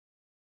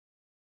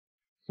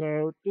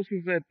So this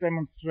is a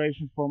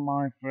demonstration for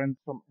my friends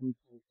from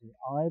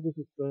MKAI. This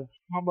is the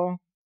HoverAir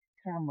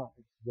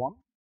X1.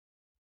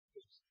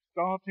 It's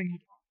starting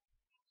it up,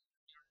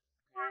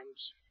 and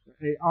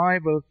the AI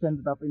will send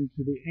it up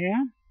into the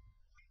air.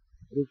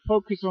 It will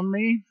focus on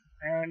me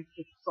and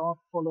it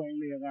starts following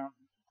me around.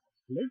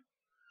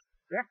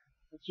 Yeah,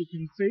 as you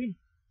can see,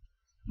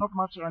 not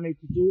much I need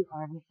to do.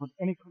 I haven't got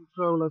any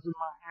controllers in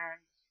my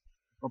hands.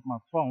 I've got my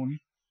phone.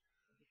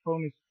 The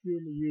phone is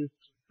purely used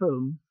to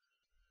film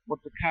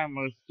what the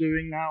camera is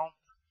doing now.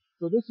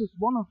 So this is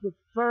one of the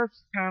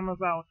first cameras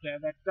out there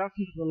that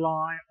doesn't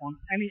rely on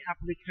any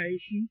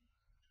application.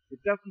 It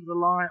doesn't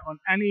rely on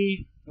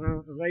any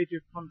radio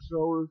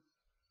control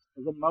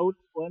remote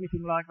or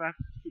anything like that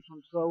to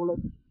control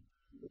it.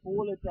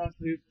 All it does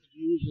is it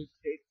uses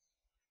its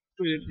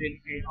built-in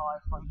AI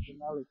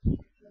functionality.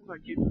 As I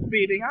keep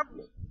speeding up,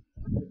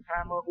 the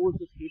camera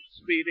also keeps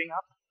speeding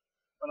up.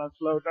 When I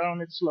slow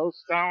down, it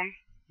slows down.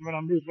 When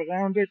I move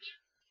around it,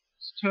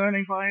 it's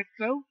turning by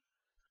itself.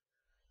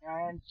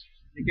 And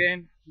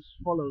again, just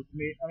follows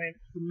me. I mean,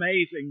 it's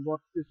amazing what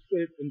this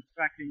built-in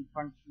tracking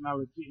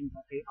functionality in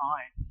the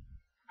AI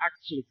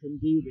actually can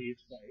do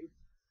these days.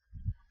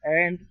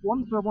 And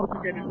once I want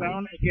to get it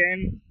down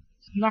again,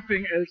 it's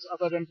nothing else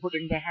other than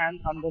putting the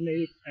hand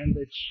underneath, and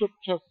it should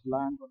just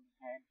land on the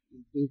hand.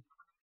 It's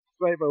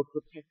very well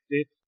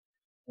protected.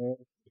 The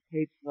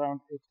cage around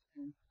it,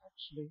 and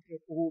actually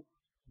it all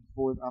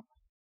folds up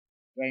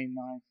very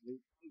nicely.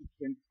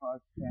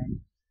 125 grams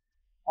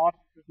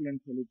artificial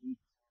intelligence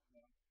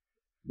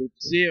with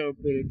zero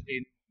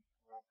built-in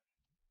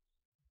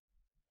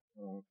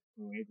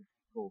creative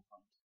control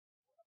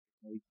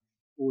functions.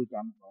 All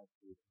done by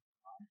the.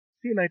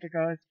 See you later,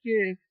 guys.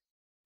 Cheers.